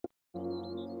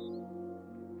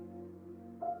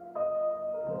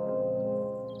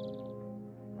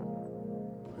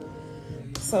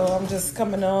So I'm just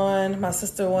coming on. My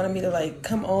sister wanted me to like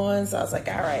come on, so I was like,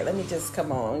 all right, let me just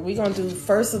come on. We're gonna do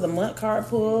first of the month card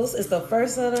pulls. It's the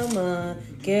first of the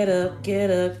month. Get up, get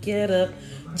up, get up.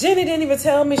 Jenny didn't even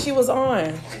tell me she was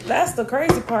on. That's the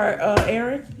crazy part,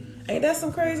 Aaron. Ain't that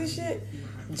some crazy shit?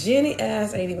 Jenny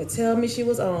ass ain't even tell me she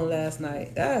was on last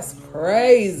night. That's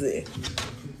crazy.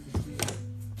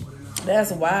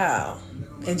 That's wild.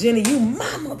 And Jenny, you my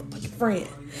motherfucking friend.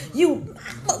 You my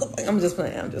motherfucking... I'm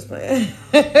just playing.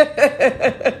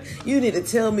 You need to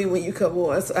tell me when you come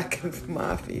on so I can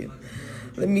mod for you.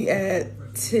 Let me add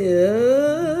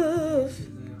Tiff.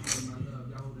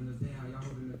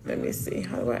 Let me see.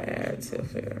 How do I add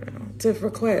Tiff here? Tiff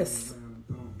requests.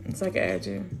 So I can add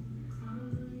you.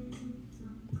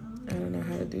 I don't know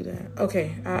how to do that.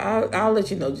 Okay, I'll let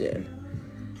you know, Jen.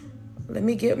 Let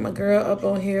me get my girl up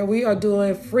on here. We are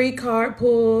doing free card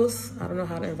pulls. I don't know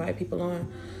how to invite people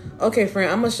on. Okay, friend,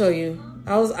 I'm gonna show you.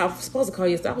 I was supposed to call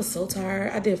you. I was so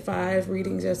tired. I did 5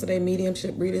 readings yesterday,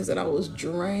 mediumship readings, and I was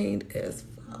drained as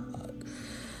fuck.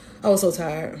 I was so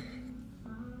tired.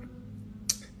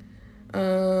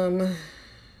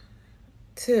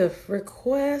 Tiff,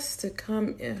 request to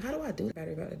come in. How do I do that?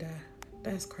 Battery about to die.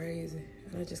 That's crazy.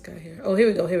 I just got here. Oh, here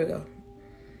we go.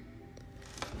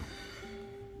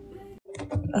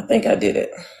 I think I did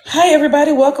it. Hi,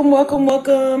 everybody. Welcome.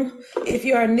 If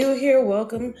you are new here,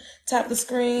 welcome. Tap the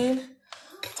screen,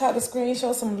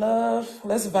 show some love.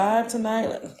 Let's vibe tonight.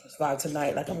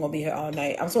 Like I'm going to be here all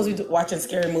night. I'm supposed to be watching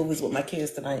scary movies with my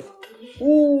kids tonight.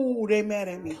 Ooh, they mad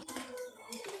at me.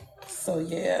 So,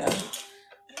 yeah.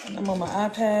 I'm on my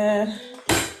iPad.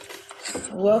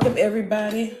 Welcome,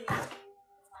 everybody.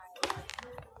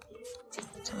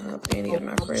 Turn up any of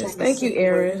my friends. Thank you,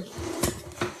 Aaron.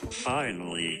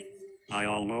 Finally, I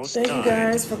almost Thank died. you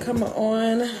guys for coming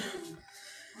on.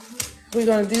 We're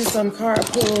going to do some card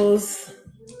pulls.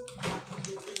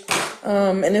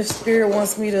 And if Spirit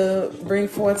wants me to bring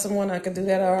forth someone, I can do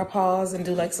that, or I'll pause and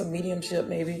do like some mediumship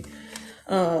maybe.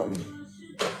 But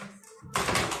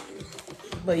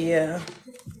yeah.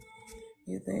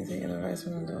 You think taking advice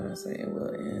from the daughter say it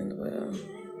will end well.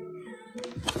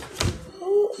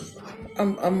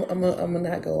 I'm gonna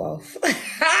not go off.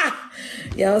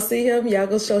 Y'all see him? Y'all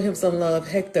go show him some love.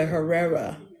 Hector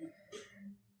Herrera.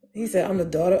 He said, "I'm the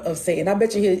daughter of Satan." I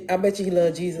bet you he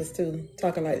loved Jesus too.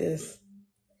 Talking like this.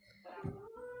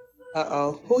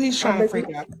 Who he's trying to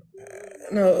freak out?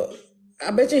 No,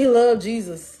 I bet you he loved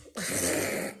Jesus.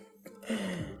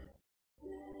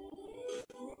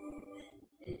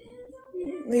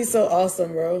 He's so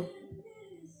awesome, bro.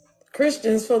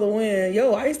 Christians for the win.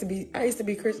 Yo, I used to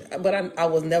be Christian, but I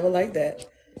was never like that.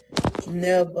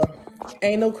 Never.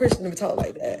 Ain't no Christian to talk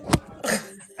like that.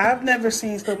 I've never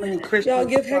seen so many Christians. Y'all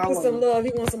give Hector some love.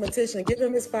 He wants some attention. Give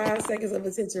him his 5 seconds of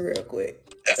attention real quick.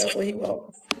 That's what he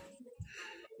wants.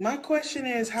 My question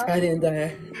is how... I didn't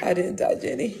die,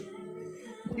 Jenny.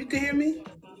 You can hear me?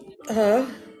 Huh?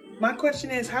 My question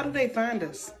is, how do they find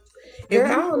us? Girl,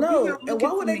 I don't know. And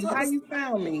why would they talk how you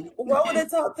found me? Why would they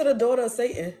talk to the daughter of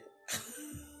Satan?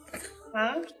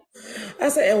 Huh? I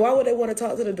said, and why would they want to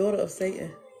talk to the daughter of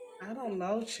Satan? I don't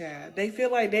know, Chad. They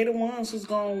feel like they the ones who's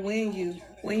gonna win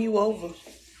you over.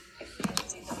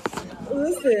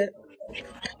 Listen,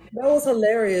 that was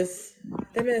hilarious.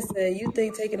 That man said, "You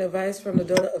think taking advice from the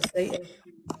daughter of Satan?"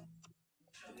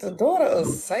 The daughter of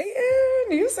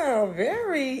Satan? You sound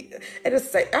very... And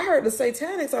I heard the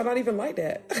satanics are not even like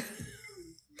that.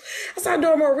 I started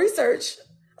doing more research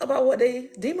about what they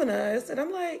demonize, and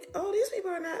I'm like, oh, these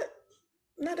people are not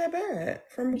that bad.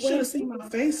 You should have seen my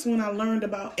face when I learned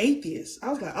about atheists. I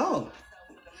was like, oh.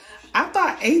 I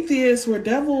thought atheists were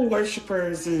devil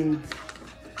worshippers and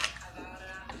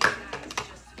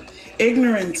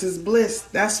ignorance is bliss.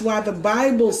 That's why the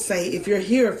Bible say, if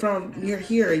you're from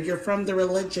the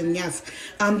religion, yes.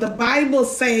 The Bible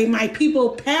say, my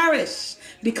people perish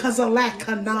because of lack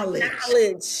of knowledge.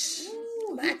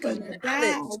 Lack of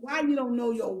knowledge. Why you don't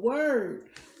know your word?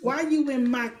 Why you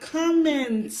in my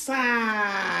comment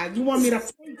side? You want me to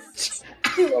preach?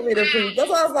 You want me to preach? That's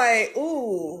why I was like,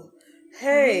 ooh,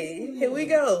 hey, here we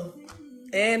go.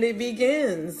 And it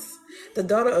begins. The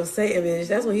daughter of Satan, bitch.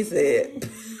 That's what he said.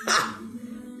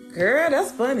 Girl,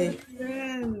 that's funny.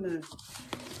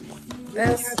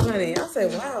 That's funny. I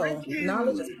said, wow,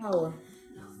 knowledge is power.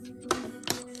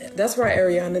 That's right,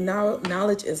 Ariana.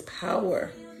 Knowledge is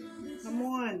power. Come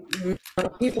on.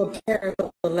 People perish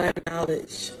for lack of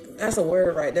knowledge. That's a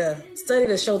word right there. Study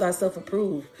to show thyself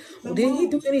approved. Well, did he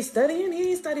do any studying? He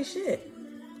didn't study shit.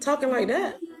 Talking like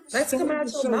that. That's coming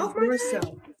out your mouth right now.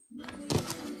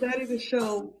 Study to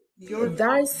show Your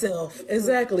Thyself.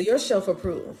 Exactly. Your self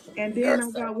approved. and then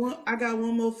I got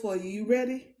one more for you. You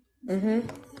ready? Mm-hmm.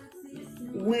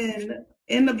 When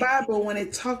in the Bible, when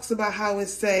it talks about how it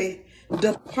say,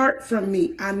 "Depart from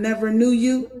me, I never knew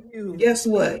you." Guess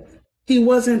what? He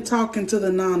wasn't talking to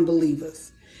the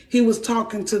non-believers. He was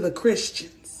talking to the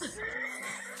Christians.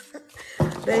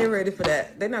 They ain't ready for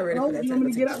that. They're not ready for Oh, that you type want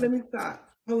me of to get up? Let teaching. me stop.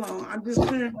 Hold on. I'm just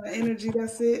clearing my energy.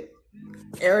 That's it.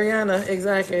 Ariana,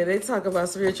 exactly. They talk about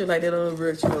spiritual like they don't know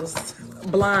rituals.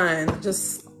 Blind,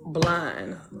 just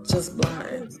blind, just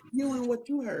blind. You and what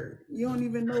you heard. You don't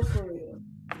even know for real.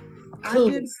 I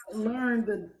did Clueless. not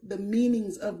learn the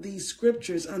meanings of these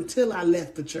scriptures until I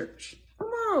left the church. Come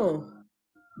on.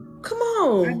 Come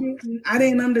on. I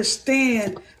didn't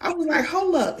understand. I was like,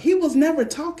 hold up. He was never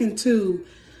talking to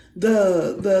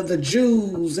the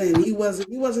Jews, and he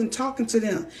wasn't talking to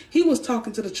them. He was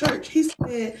talking to the church. He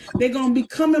said, they're gonna be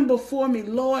coming before me,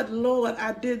 Lord, Lord,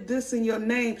 I did this in your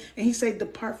name. And he said,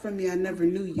 depart from me, I never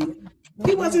knew you.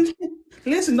 He wasn't.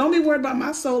 Listen, don't be worried about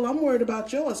my soul. I'm worried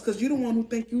about yours, because you're the one who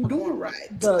think you're doing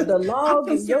right. The I'm log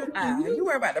in your concerned for eye. You you.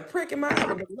 worry about the prick in my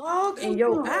eye, but the log in Come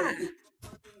your on. eye.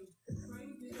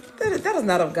 That is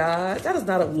not of God. That is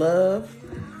not of love.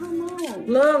 Come on.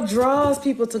 Love draws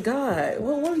people to God.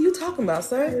 Well, what are you talking about,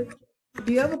 sir?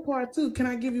 The other part too, can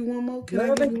I give you one more? Can I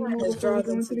Love give and you one more kindness before draw we go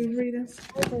them into to these readings?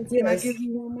 you. Can I Yes. give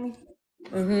you one more?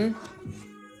 Mm-hmm.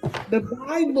 The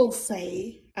Bible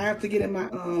say, I have to get in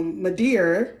my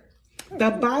dear.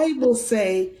 The Bible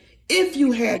say, if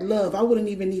you had love, I wouldn't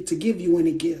even need to give you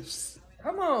any gifts.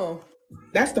 Come on.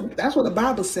 That's what the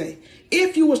Bible say.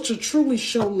 If you was to truly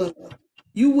show love,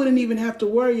 you wouldn't even have to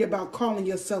worry about calling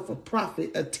yourself a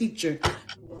prophet, a teacher.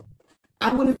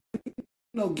 I wouldn't give you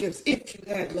no gifts if you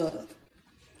had love.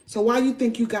 So why you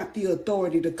think you got the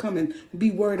authority to come and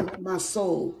be worried about my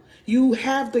soul? You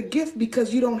have the gift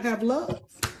because you don't have love.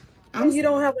 And you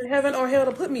don't have a heaven or hell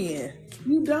to put me in.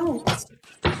 You don't.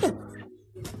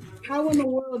 How in the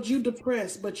world you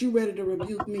depressed, but you ready to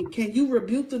rebuke me? Can you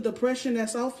rebuke the depression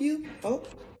that's off you? Oh,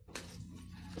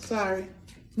 sorry.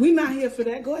 We not here for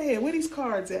that. Go ahead. Where these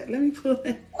cards at? Let me put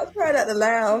it. I try not to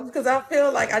laugh because I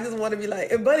feel like I just want to be like,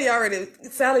 and Buddy already,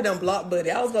 Sally done blocked Buddy.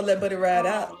 I was going to let Buddy ride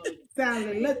out. Oh,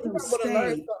 Sally, let You them might want to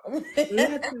learn stay. something.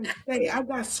 Let them stay. I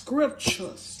got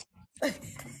scriptures.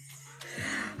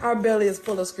 Our belly is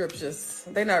full of scriptures.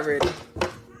 They're not ready.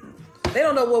 They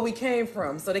don't know where we came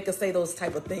from, so they can say those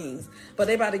type of things. But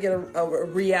they about to get a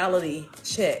reality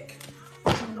check.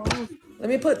 Let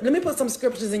me put some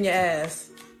scriptures in your ass.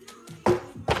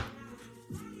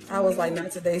 I was like,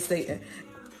 not today, Satan.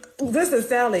 This is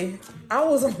Sally. I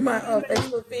was on my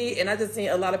Facebook feed, and I just seen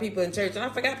a lot of people in church, and I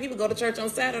forgot people go to church on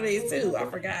Saturdays too. I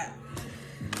forgot.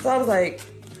 So I was like,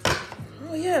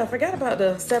 oh yeah, I forgot about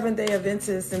the 7-day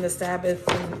Adventists and the Sabbath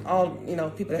and all,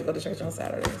 people that go to church on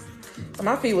Saturdays. So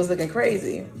my feed was looking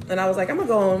crazy. And I was like, I'm going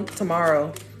to go on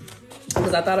tomorrow.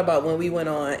 Because I thought about when we went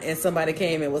on and somebody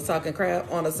came and was talking crap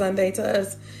on a Sunday to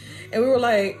us. And we were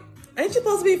like, ain't you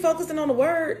supposed to be focusing on the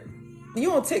word?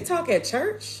 You on TikTok at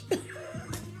church?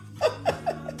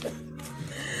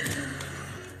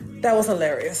 That was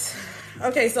hilarious.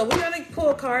 Okay, so we're going to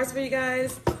pull cards for you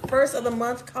guys. First of the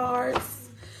month cards.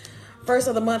 First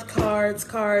of the month cards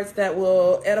that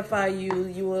will edify you.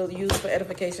 You will use for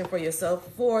edification for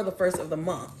yourself for the first of the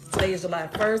month. Today is July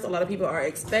 1st. A lot of people are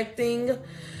expecting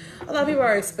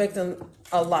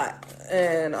a lot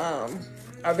and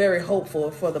are very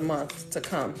hopeful for the month to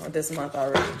come, or this month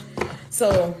already.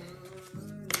 So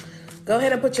go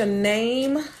ahead and put your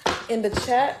name in the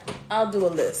chat. I'll do a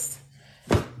list.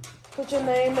 Put your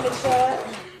name in the chat.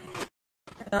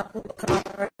 And I'll pull a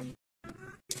card.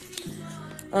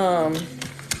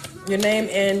 Your name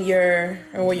and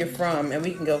where you're from, and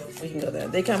we can go there.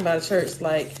 They come by the church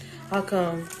like, how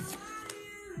come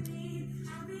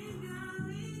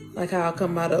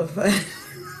out of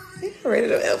ready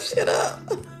to F shit up.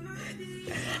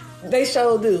 They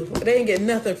sure do. They ain't get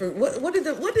nothing from what did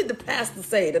the pastor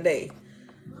say today?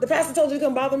 The pastor told you to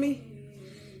come bother me?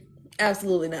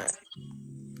 Absolutely not.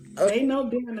 Okay. They know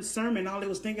during the sermon all they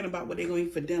was thinking about what they gonna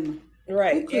eat for dinner.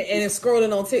 Right. And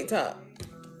scrolling on TikTok.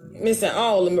 Missing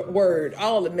all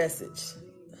the message.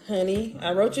 Honey,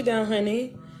 I wrote you down,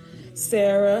 honey.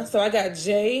 Sarah. So I got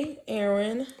Jay,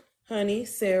 Aaron, honey,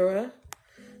 Sarah.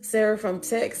 Sarah from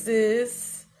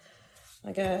Texas.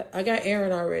 I got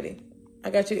Aaron already. I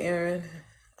got you, Aaron.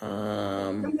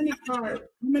 How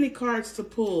many cards to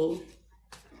pull?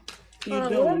 You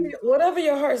doing? Whatever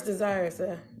your heart's desire,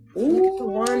 sir. You can do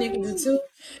one, you can do two.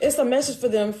 It's a message for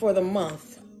them for the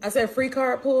month. I said free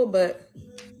card pull, but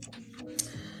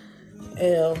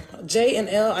L. J and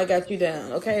L, I got you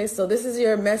down. Okay, so this is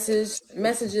your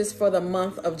messages for the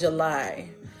month of July.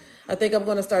 I think I'm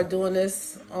going to start doing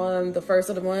this on the first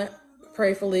of the month.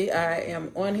 Prayerfully, I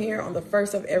am on here on the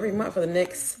first of every month for the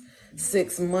next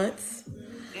 6 months.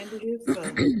 And it is so. So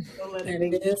let it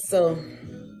And be. it is so.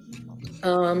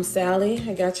 Sally,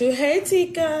 I got you. Hey,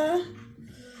 Tika.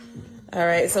 All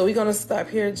right, so we're gonna stop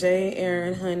here. Jay,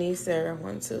 Aaron, Honey, Sarah.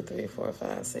 1, 2, 3, 4,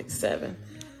 5, 6, 7.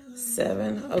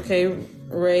 7. Okay,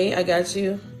 Ray, I got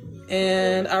you.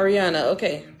 And Ariana.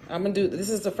 Okay, I'm gonna do. This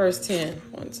is the first 10.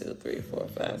 1, 2, 3, 4,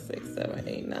 5, 6, 7,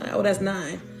 8, 9. Oh, that's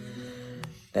 9.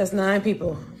 That's 9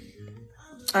 people.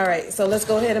 All right, so let's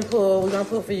go ahead and pull. We're gonna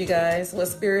pull for you guys what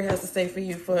Spirit has to say for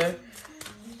you for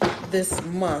this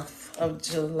month of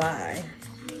July.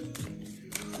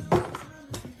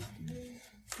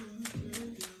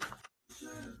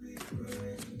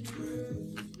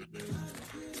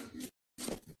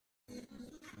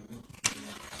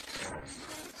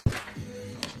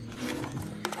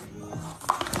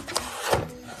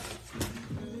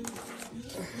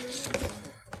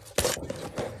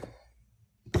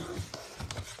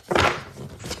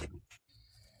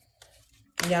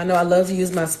 Y'all know I love to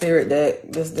use my spirit deck.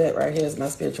 This deck right here is my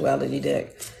spirituality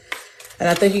deck. And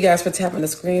I thank you guys for tapping the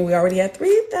screen. We already had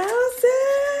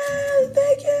 3,000.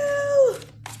 Thank you.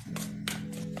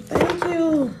 Thank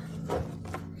you.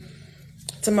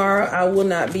 Tomorrow I will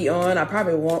not be on. I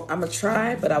probably won't. I'm going to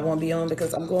try, but I won't be on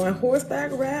because I'm going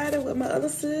horseback riding with my other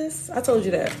sis. I told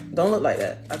you that. Don't look like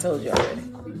that. I told you already.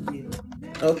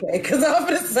 Okay, because I'm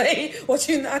going to say what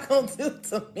you're not going to do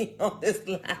to me on this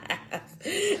live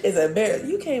is embarrass.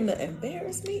 You came to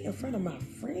embarrass me in front of my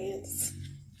friends?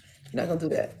 You're not going to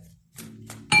do that.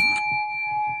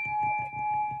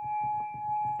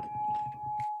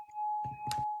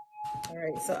 All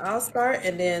right, so I'll start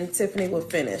and then Tiffany will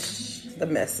finish the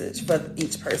message for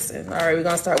each person. All right, we're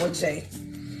going to start with Jay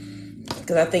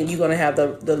because I think you're going to have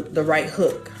the right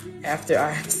hook after I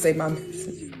have to say my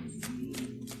message.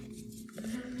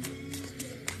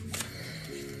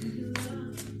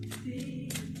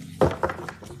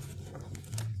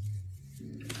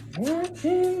 I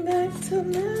came back to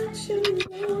let you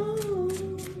know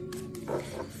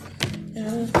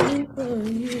I think for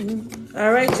you.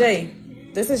 All right, Jay,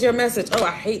 this is your message. Oh,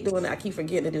 I hate doing that. I keep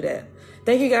forgetting to do that.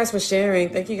 Thank you guys for sharing.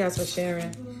 Thank you guys for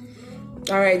sharing.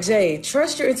 All right, Jay,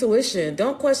 trust your intuition.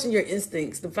 Don't question your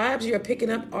instincts. The vibes you're picking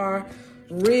up are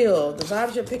real. The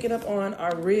vibes you're picking up on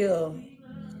are real.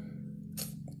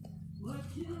 5,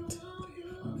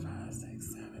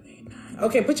 6, 7, 8, 9.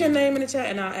 Okay, put your name in the chat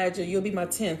and I'll add you. You'll be my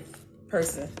 10th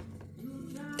person.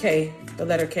 K, the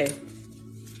letter K.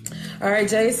 All right,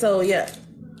 Jay, so yeah,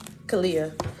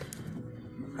 Kalia.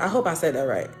 I hope I said that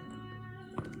right.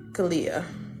 Kalia.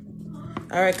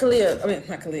 All right, Kalia. I mean,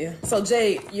 not Kalia. So,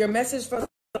 Jay, your message for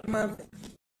the month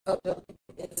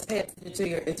is pay attention to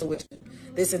your intuition.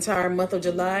 This entire month of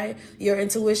July, your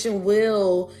intuition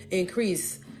will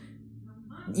increase.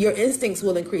 Your instincts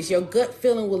will increase. Your gut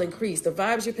feeling will increase. The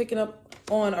vibes you're picking up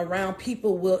on around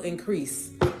people will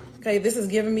increase. Okay, this is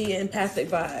giving me empathic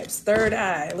vibes. Third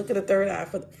eye. Look at the third eye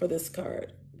for this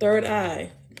card. Third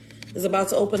eye is about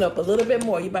to open up a little bit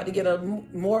more. You're about to get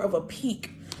more of a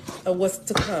peek of what's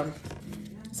to come.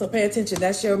 So pay attention.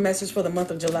 That's your message for the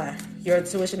month of July. Your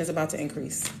intuition is about to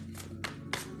increase.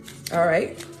 All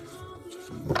right.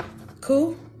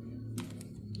 Cool.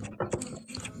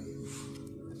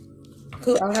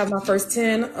 Cool. I'll have my first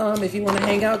 10. If you want to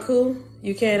hang out, cool,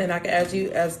 you can, and I can add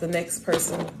you as the next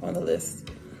person on the list.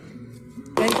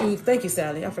 Thank you,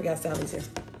 Sally. I forgot Sally's here.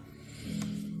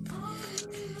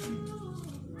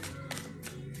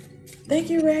 Thank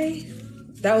you, Ray.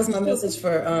 That was my message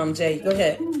for Jay. Go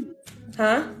ahead.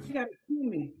 Huh? You gotta cue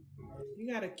me.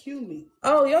 You gotta cue me.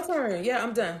 Oh, your turn. Yeah,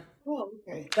 I'm done. Oh,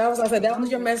 okay. That was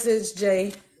your message,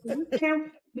 Jay.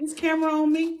 This camera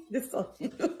on me?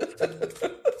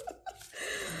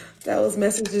 That was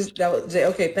messages. That was Jay.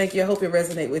 Okay, thank you. I hope it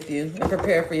resonate with you and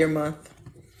prepare for your month.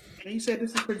 And you said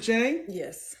this is for Jay?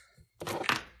 Yes.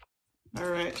 All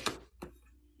right.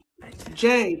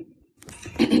 Jay,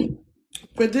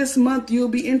 for this month, you'll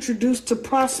be introduced to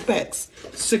prospects,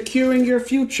 securing your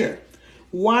future.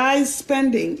 Wise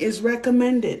spending is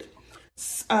recommended.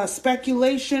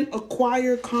 Speculation,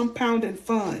 acquire, compound, and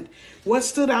fund. What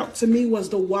stood out to me was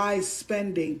the wise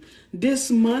spending. This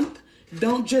month,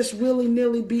 don't just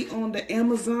willy-nilly be on the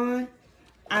Amazon.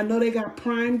 I know they got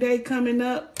Prime Day coming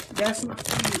up. That's not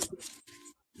for you.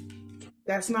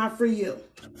 That's not for you.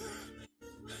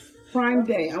 Prime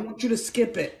Day, I want you to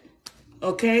skip it.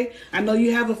 Okay? I know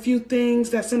you have a few things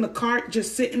that's in the cart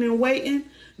just sitting and waiting.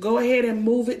 Go ahead and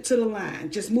move it to the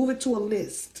line. Just move it to a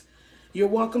list. You're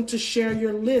welcome to share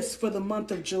your list for the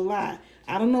month of July.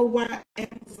 I don't know why.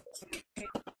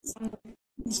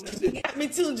 She got me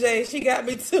too, Jay. She got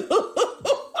me too.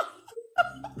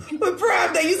 With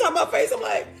Prime Day, you saw my face. I'm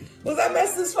like, was that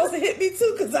message supposed to hit me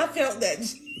too? Because I felt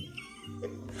that.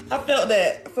 I felt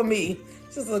that for me.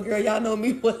 She's like, girl, y'all know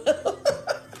me well.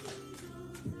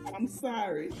 I'm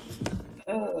sorry.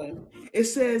 It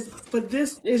says for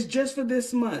this, it's just for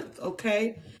this month,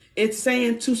 okay? It's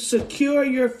saying to secure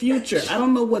your future. I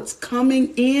don't know what's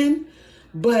coming in,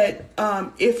 but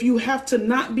if you have to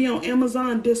not be on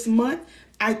Amazon this month,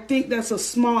 I think that's a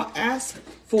small ask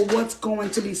for what's going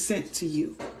to be sent to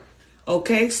you.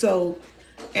 Okay, so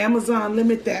Amazon,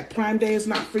 limit that. Prime Day is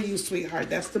not for you, sweetheart.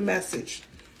 That's the message.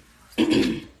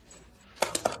 I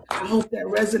hope that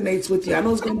resonates with you. I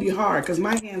know it's going to be hard because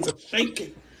my hands are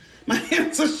shaking. My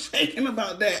hands are shaking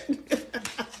about that.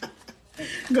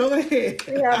 Go ahead.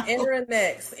 We have Aaron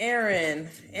next. Aaron,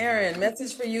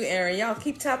 message for you, Aaron. Y'all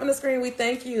keep tapping the screen. We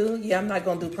thank you. Yeah, I'm not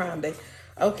going to do Prime Day.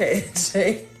 Okay,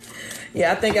 Jay.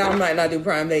 Yeah, I think I might not do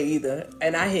Prime Day either.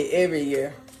 And I hit every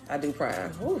year. I do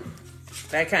Prime. Ooh,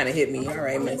 that kind of hit me. All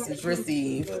right, message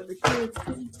received. The kids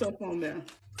put stuff on there.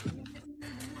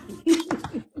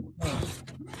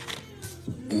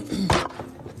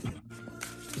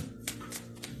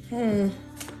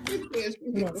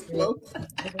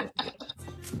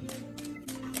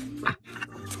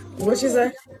 What you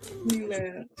say? You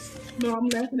laugh. No, I'm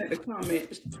laughing at the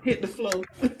comment. Hit the floor.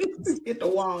 Hit the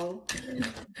wall.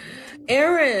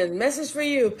 Aaron, message for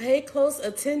you. Pay close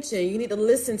attention. You need to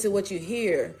listen to what you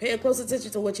hear. Pay close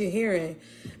attention to what you're hearing.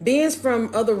 Beings from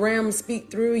other realms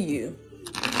speak through you.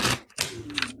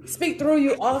 Speak through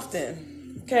you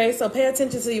often. Okay, so pay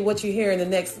attention to what you hear in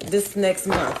this next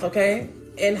month. Okay,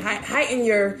 and heighten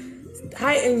your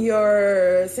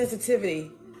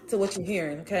sensitivity to what you're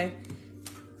hearing. Okay,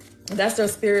 that's their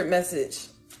spirit message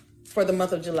for the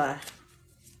month of July.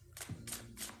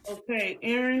 Okay,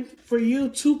 Aaron, for you,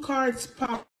 2 cards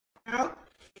popped out.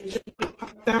 And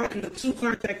the 2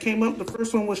 cards that came up, the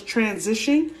first one was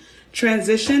transition,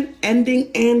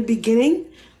 ending and beginning.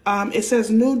 It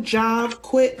says new job,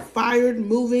 quit, fired,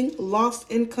 moving, lost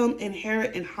income,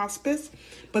 inherit, and hospice.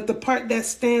 But the part that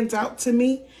stands out to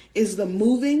me is the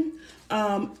moving.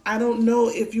 I don't know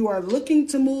if you are looking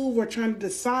to move or trying to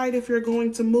decide if you're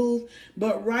going to move,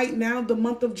 but right now, the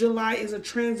month of July is a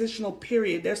transitional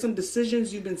period. There's some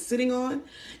decisions you've been sitting on,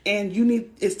 and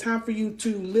it's time for you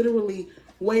to literally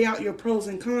weigh out your pros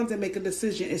and cons and make a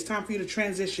decision. It's time for you to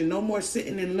transition. No more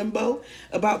sitting in limbo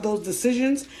about those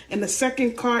decisions. And the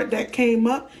second card that came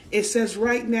up, it says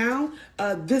right now,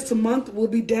 this month will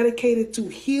be dedicated to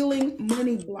healing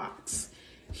money blocks.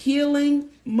 Healing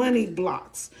money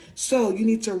blocks. So you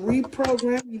need to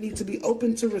reprogram, you need to be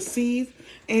open to receive,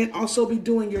 and also be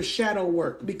doing your shadow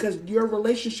work, because your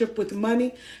relationship with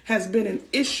money has been an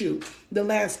issue the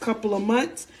last couple of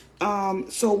months.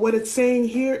 So what it's saying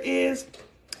here is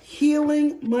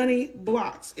healing money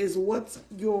blocks is what's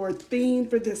your theme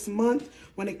for this month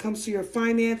when it comes to your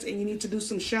finance, and you need to do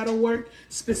some shadow work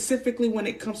specifically when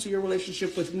it comes to your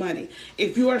relationship with money.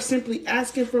 If you are simply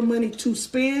asking for money to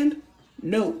spend,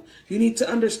 no, you need to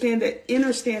understand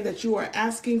that you are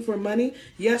asking for money,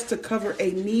 yes, to cover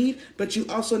a need, but you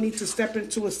also need to step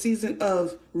into a season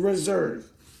of reserve.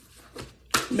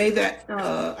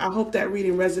 I hope that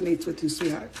reading resonates with you,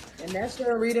 sweetheart. And that's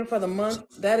your reading for the month.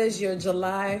 That is your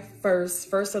July 1st,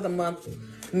 first of the month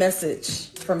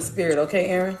message from Spirit. Okay,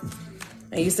 Aaron?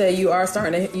 And you say you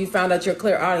found out your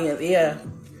clairaudience. Yeah.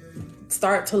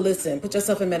 Start to listen. Put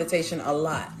yourself in meditation a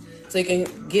lot, so you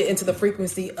can get into the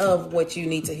frequency of what you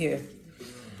need to hear.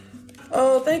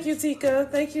 Oh, thank you, Tika.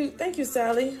 Thank you,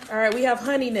 Sally. All right, we have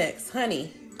Honey next.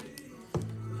 Honey.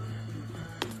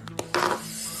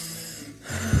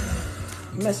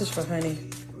 Message for Honey.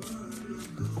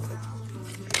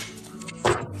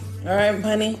 All right,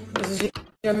 Honey. This is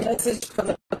your message for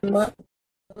the month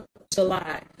of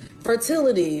July.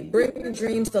 Fertility, bringing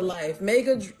dreams to life.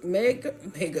 Major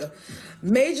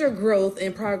growth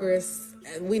and progress.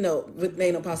 We know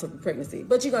may not possible pregnancy,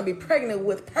 but you're gonna be pregnant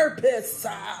with purpose.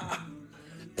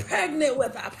 Pregnant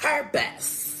with a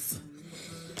purpose.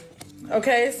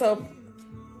 Okay, so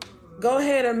go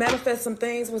ahead and manifest some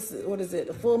things. What is it?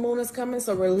 The full moon is coming,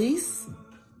 so release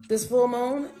this full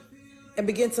moon and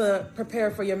begin to prepare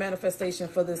for your manifestation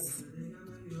for this.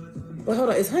 Well,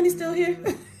 hold on, is Honey still here?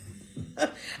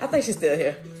 I think she's still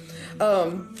here.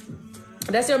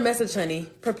 That's your message, Honey.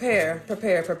 Prepare.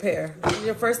 This is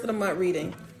your first of the month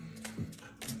reading.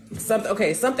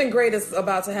 Something great is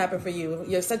about to happen for you.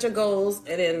 You set your goals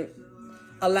and then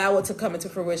allow it to come into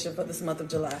fruition for this month of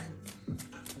July.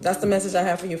 That's the message I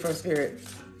have for you from Spirit.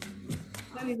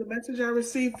 Honey, the message I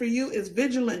received for you is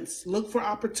vigilance. Look for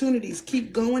opportunities.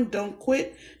 Keep going. Don't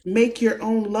quit. Make your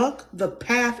own luck. The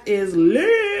path is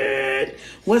lit.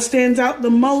 What stands out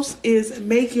the most is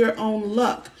make your own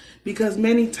luck. Because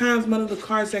many times one of the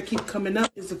cards that keep coming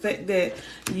up is the fact that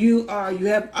you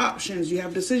have options, you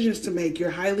have decisions to make, you're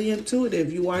highly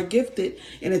intuitive, you are gifted,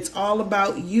 and it's all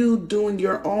about you doing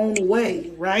your own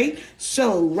way, right?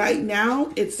 So right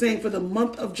now it's saying for the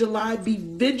month of July, be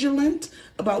vigilant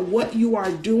about what you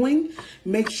are doing.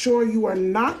 Make sure you are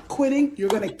not quitting. You're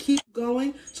going to keep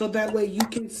going so that way you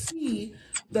can see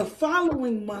the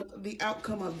following month, the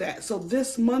outcome of that. So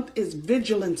this month is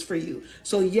vigilance for you.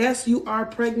 So yes, you are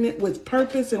pregnant with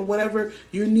purpose, and whatever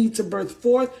you need to birth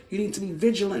forth, you need to be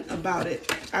vigilant about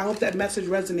it. I hope that message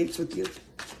resonates with you.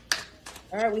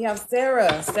 All right, we have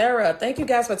Sarah. Sarah, thank you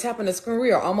guys for tapping the screen.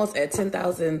 We are almost at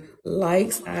 10,000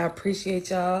 likes. I appreciate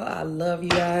y'all. I love you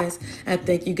guys. I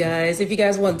thank you guys. If you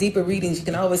guys want deeper readings, you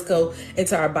can always go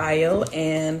into our bio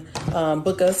and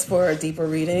book us for a deeper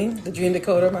reading. The Dream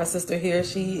Decoder, my sister here,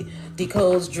 she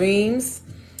decodes dreams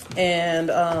and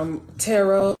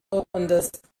tarot, and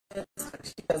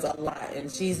she does a lot, and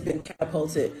she's been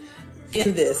catapulted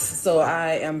in this. So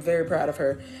I am very proud of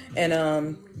her.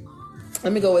 And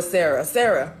let me go with Sarah.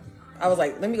 Sarah, I was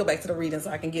like, let me go back to the reading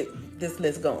so I can get this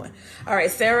list going. All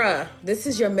right, Sarah, this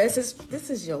is your message.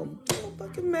 This is your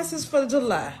fucking message for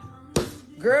July.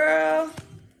 Girl,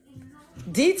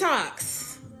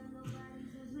 detox.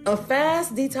 A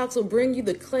fast detox will bring you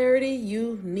the clarity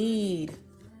you need.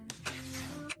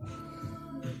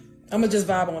 I'm going to just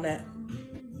vibe on that.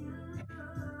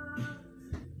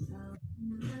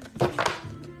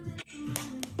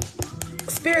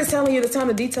 Spirit's telling you it's time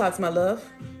to detox, my love.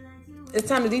 It's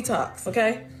time to detox,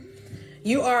 okay?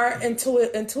 You are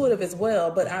intuitive as well,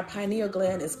 but our pineal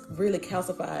gland is really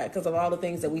calcified because of all the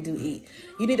things that we do eat.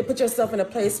 You need to put yourself in a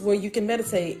place where you can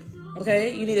meditate,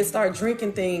 okay? You need to start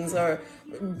drinking things, or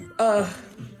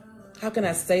how can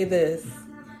I say this?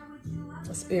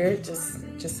 Spirit, just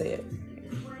say it.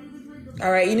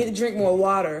 All right, you need to drink more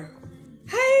water.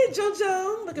 Hey,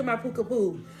 JoJo. Look at my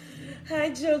poo-ka-poo.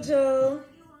 Hi, JoJo.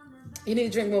 You need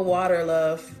to drink more water,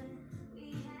 love.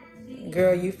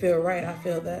 Girl, you feel right. I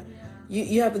feel that.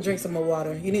 You have to drink some more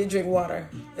water. You need to drink water.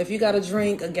 If you got to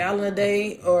drink a gallon a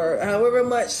day or however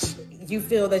much you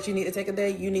feel that you need to take a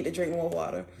day, you need to drink more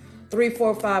water. 3,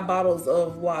 4, 5 bottles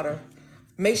of water.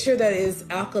 Make sure that it is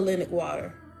alkalinic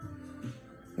water.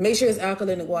 Make sure it's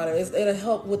alkalinic water. It'll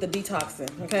help with the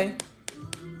detoxing, okay?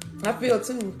 I feel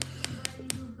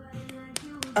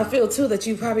too that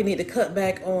you probably need to cut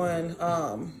back on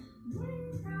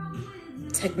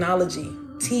technology,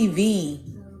 TV.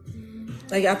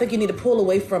 Like, I think you need to pull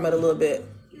away from it a little bit.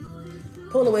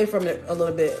 Pull away from it a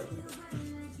little bit.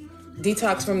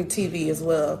 Detox from TV as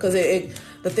well. Because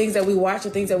the things that we watch,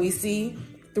 the things that we see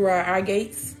through our eye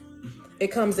gates, it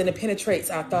comes and it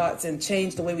penetrates our thoughts and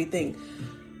change the way we think.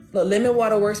 Look, lemon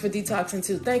water works for detoxing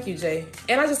too. Thank you, Jay.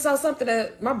 And I just saw something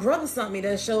that my brother sent me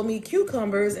that showed me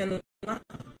cucumbers and lemon.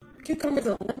 I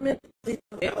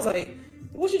was like,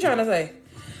 what you trying to say?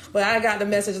 But I got the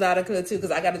message loud and clear too,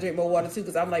 because I got to drink more water too,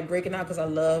 because I'm like breaking out because I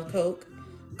love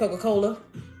Coca-Cola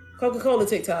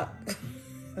TikTok.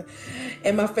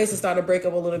 And my face is starting to break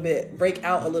out a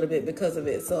little bit because of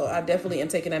it. So I definitely am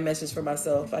taking that message for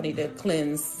myself. I need to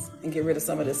cleanse and get rid of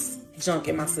some of this junk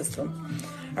in my system.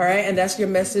 All right, and that's your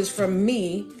message from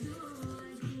me.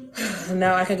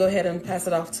 Now I can go ahead and pass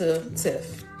it off to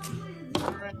Tiff.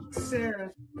 All right,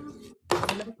 Sarah,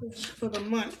 message for the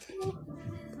month.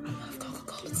 I love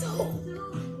Coca-Cola too.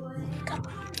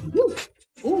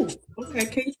 Ooh, okay.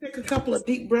 Can you take a couple of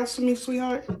deep breaths for me,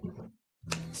 sweetheart?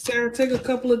 Sarah, take a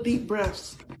couple of deep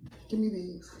breaths. Give me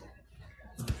these.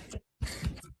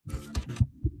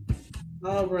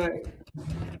 All right.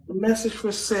 The message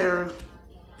for Sarah.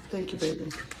 Thank you,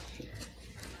 baby.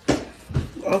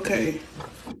 Okay.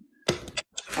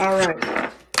 All right.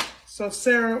 So,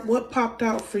 Sarah, what popped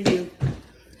out for you?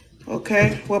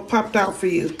 Okay. What popped out for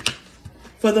you?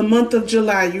 For the month of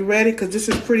July, you ready? Because this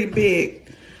is pretty big.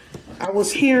 I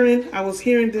was hearing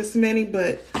this many,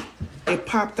 but it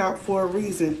popped out for a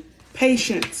reason.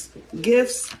 Patience,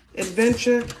 gifts,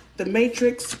 adventure, the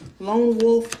matrix, lone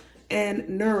wolf, and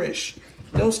nourish.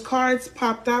 Those cards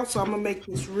popped out, so I'm going to make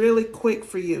this really quick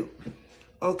for you.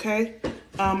 Okay?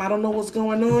 I don't know what's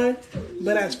going on,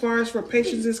 but as far as for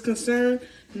patience is concerned,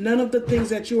 none of the things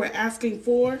that you are asking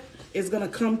for is going to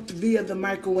come via the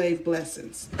microwave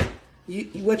blessings.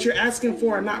 What you're asking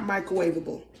for are not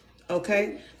microwavable.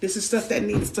 Okay? This is stuff that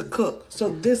needs to cook. So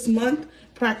this month,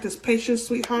 practice patience,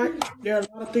 sweetheart. There are a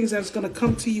lot of things that's going to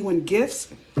come to you in gifts.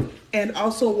 And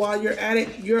also, while you're at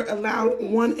it, you're allowed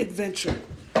one adventure.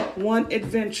 one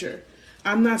adventure.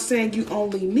 I'm not saying you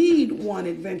only need one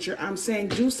adventure. I'm saying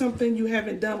do something you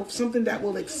haven't done, something that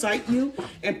will excite you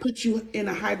and put you in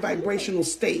a high vibrational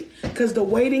state. Because the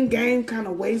waiting game kind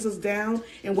of weighs us down.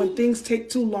 And when things take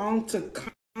too long to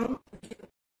come,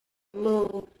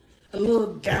 a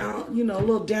little down, a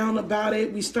little down about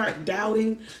it. We start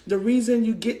doubting. The reason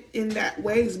you get in that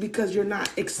way is because you're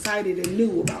not excited and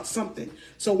new about something.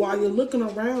 So while you're looking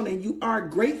around and you are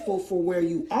grateful for where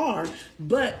you are,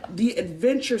 but the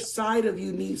adventure side of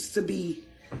you needs to be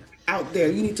out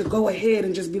there. You need to go ahead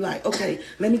and just be like, okay,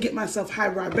 let me get myself high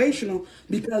vibrational,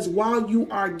 because while you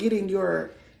are getting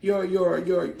your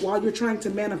while you're trying to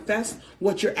manifest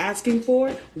what you're asking for,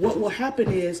 what will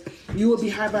happen is you will be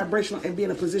high vibrational and be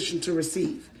in a position to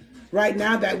receive. Right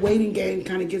now, that waiting game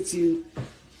kind of gets you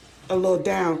a little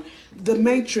down. The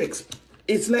Matrix,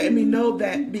 it's letting me know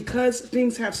that because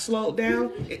things have slowed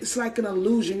down, it's like an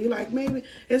illusion. You're like, maybe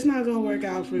it's not going to work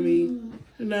out for me.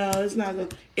 No, it's not going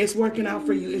to. It's working out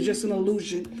for you. It's just an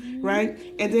illusion, right?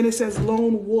 And then it says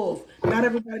lone wolf. Not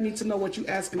everybody needs to know what you're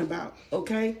asking about,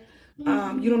 okay?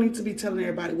 You don't need to be telling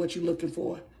everybody what you're looking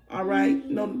for. All right,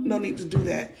 no need to do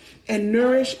that. And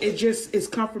nourish, it just is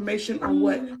confirmation on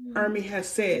what Ermi has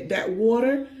said. That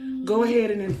water, go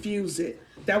ahead and infuse it.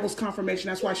 That was confirmation.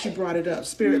 That's why she brought it up.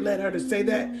 Spirit led her to say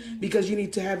that, because you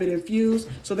need to have it infused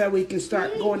so that we can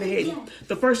start going ahead.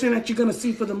 The first thing that you're going to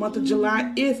see for the month of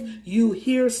July, if you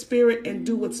hear Spirit and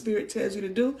do what Spirit tells you to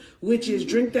do, which is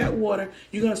drink that water,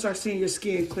 you're going to start seeing your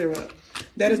skin clear up.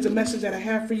 That is the message that I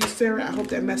have for you, Sarah. I hope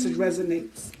that message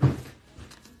resonates.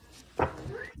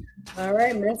 All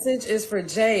right, message is for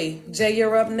Jay. Jay,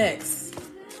 you're up next.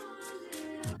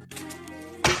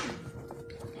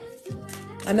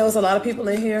 I know it's a lot of people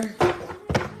in here,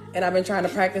 and I've been trying to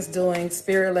practice doing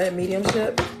spirit-led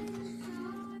mediumship.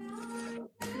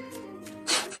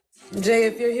 Jay,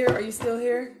 if you're here, are you still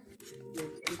here?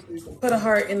 Put a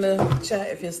heart in the chat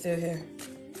if you're still here.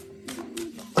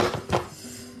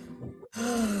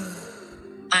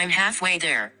 I'm halfway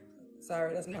there.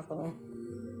 Sorry, that's my phone.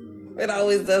 It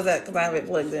always does that because I have it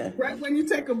plugged in. Right when you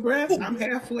take a breath, I'm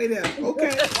halfway there.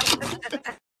 Okay.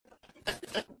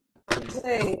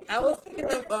 Hey, I was thinking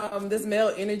of this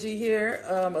male energy here,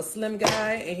 a slim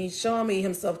guy, and he's showing me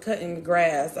himself cutting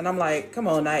grass. And I'm like, come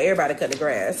on now, everybody cut the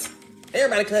grass. A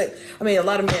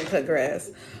lot of men cut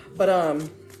grass. But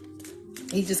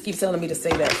he just keeps telling me to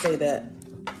say that.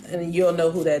 And you'll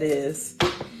know who that is.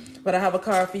 But I have a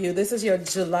card for you. This is your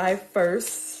July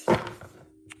 1st.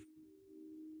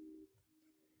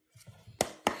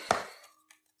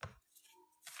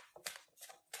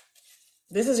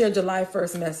 This is your July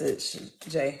 1st message,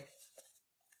 Jay.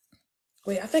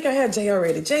 Wait, I think I had Jay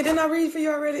already. Jay, didn't I read for you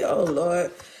already? Oh,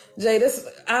 Lord. Jay,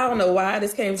 I don't know why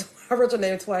this came to, I wrote your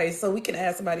name twice, so we can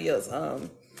ask somebody else.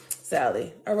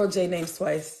 Sally. I wrote Jay names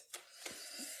twice.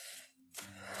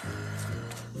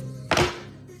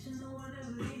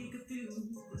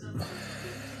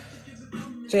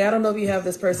 Jay, I don't know if you have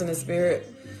this person in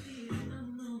spirit.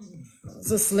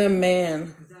 It's a slim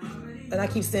man, and I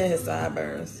keep seeing his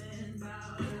sideburns.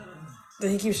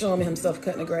 Then he keeps showing me himself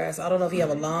cutting the grass. I don't know if he have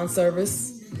a lawn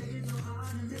service.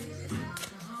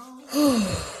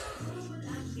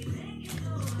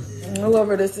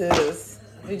 Whoever this is,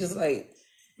 he just like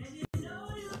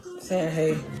saying,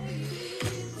 hey.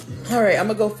 All right, I'm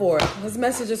gonna go for it. This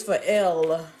message is for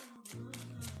L.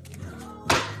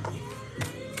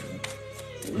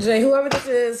 Jay, whoever this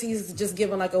is, he's just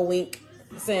giving like a wink,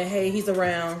 saying, hey, he's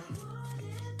around.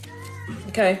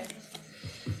 Okay.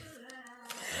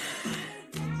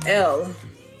 L.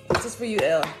 This is for you,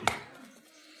 L.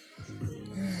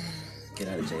 Get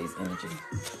out of Jay's energy.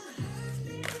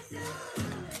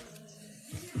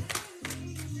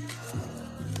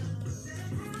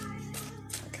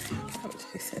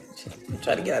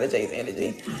 Try to get out of Jay's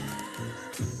energy.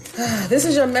 This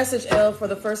is your message, L, for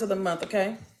the first of the month,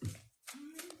 okay?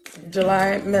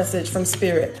 July message from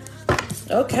Spirit.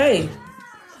 Okay.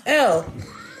 L.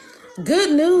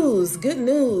 Good news,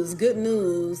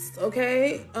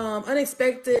 okay?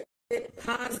 Unexpected,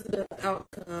 positive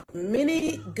outcome.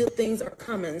 Many good things are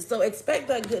coming. So expect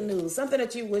that good news, something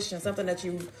that you wish and something that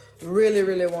you really,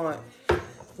 really want.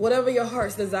 Whatever your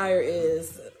heart's desire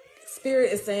is,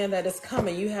 Spirit is saying that it's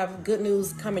coming. You have good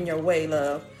news coming your way,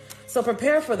 love. So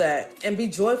prepare for that and be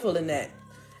joyful in that.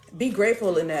 Be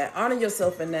grateful in that. Honor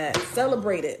yourself in that.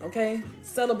 Celebrate it, okay?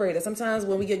 Celebrate it. Sometimes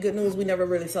when we get good news, we never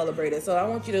really celebrate it. So I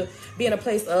want you to be in a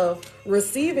place of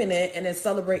receiving it and then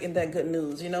celebrating that good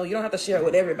news. You know, you don't have to share it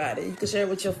with everybody. You can share it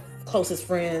with your closest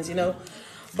friends, you know.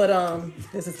 But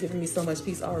this is giving me so much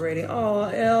peace already. Oh,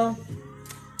 L,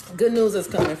 good news is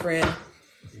coming, friend.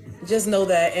 just know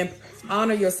that and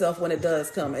honor yourself when it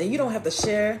does come. And you don't have to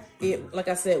share it, like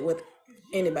I said, with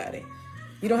anybody.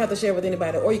 You don't have to share with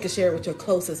anybody, or you can share it with your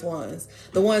closest ones.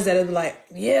 The ones that are like,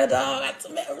 yeah, dog,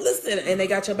 listen, and they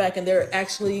got your back, and they're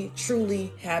actually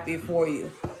truly happy for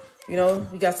you. You know,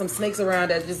 you got some snakes around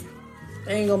that just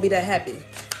ain't gonna be that happy.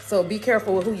 So be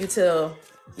careful with who you tell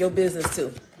your business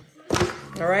to.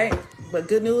 All right? But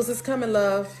good news is coming,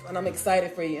 love, and I'm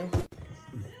excited for you.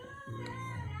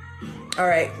 All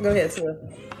right, go ahead, Sue.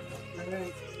 All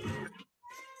right.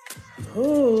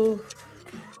 Ooh.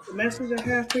 The message I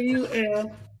have for you,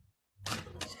 Elle.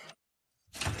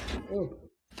 Oh,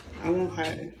 I won't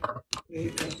hide it. There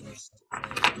you go.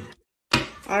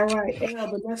 All right,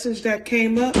 Elle, the message that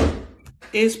came up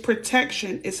is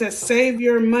protection. It says save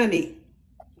your money.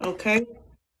 Okay?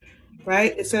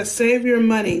 Right? It says save your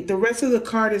money. The rest of the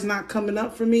card is not coming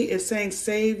up for me. It's saying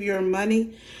save your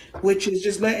money, which is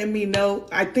just letting me know.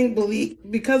 I think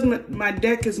because my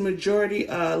deck is majority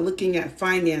looking at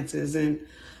finances and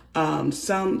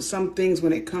some things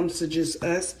when it comes to just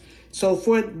us. So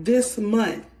for this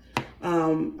month, I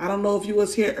don't know if you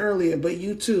was here earlier, but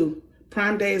you too,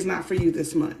 Prime Day is not for you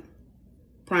this month.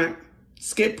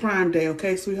 Skip Prime Day,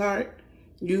 okay, sweetheart?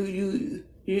 You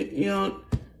don't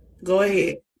go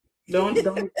ahead. Don't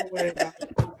even worry about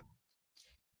it.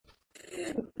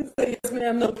 Yes,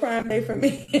 ma'am, no Prime Day for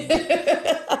me.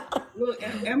 Look,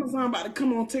 Amazon about to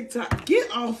come on TikTok. Get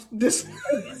off this.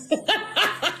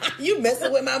 You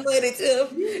messing with my money,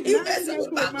 Tiff. You messing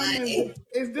with my money.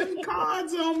 Is them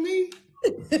cards on me?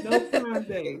 No Prime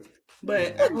Day.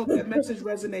 But I hope that message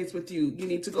resonates with you. You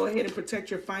need to go ahead and protect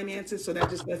your finances. So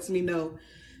that just lets me know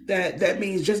that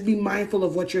means just be mindful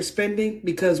of what you're spending,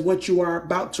 because what you are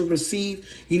about to receive,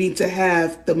 you need to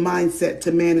have the mindset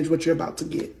to manage what you're about to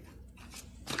get.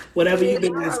 Whatever you've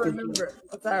been I asking remember.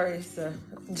 Sorry, sir.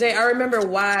 Jay, I remember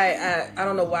why I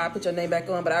don't know why I put your name back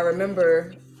on, but I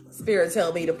remember Spirit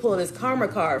tell me to pull this karma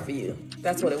card for you.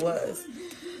 That's what it was.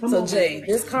 So Jay,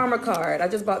 this karma card, I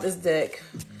just bought this deck.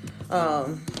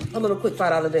 A little quick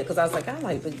 $5 deck because I was like, I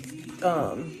like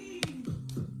to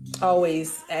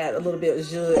always add a little bit of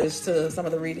zhuzh to some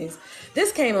of the readings.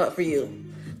 This came up for you.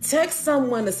 Text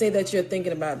someone to say that you're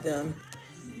thinking about them.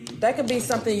 That could be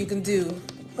something you can do.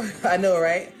 I know,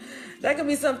 right? That could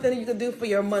be something you can do for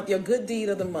your month, your good deed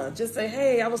of the month. Just say,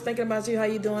 hey, I was thinking about you. How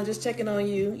you doing? Just checking on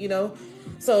you, you know?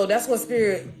 So that's what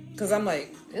Spirit, because I'm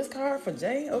like, this card for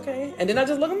Jay? Okay. And then I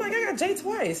just look, I'm like, I got Jay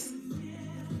twice.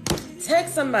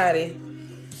 Text somebody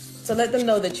to let them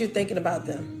know that you're thinking about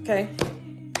them, okay?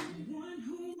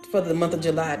 For the month of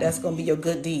July, that's going to be your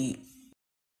good deed.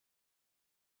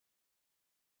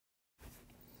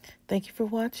 Thank you for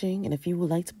watching. And if you would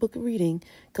like to book a reading,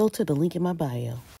 go to the link in my bio.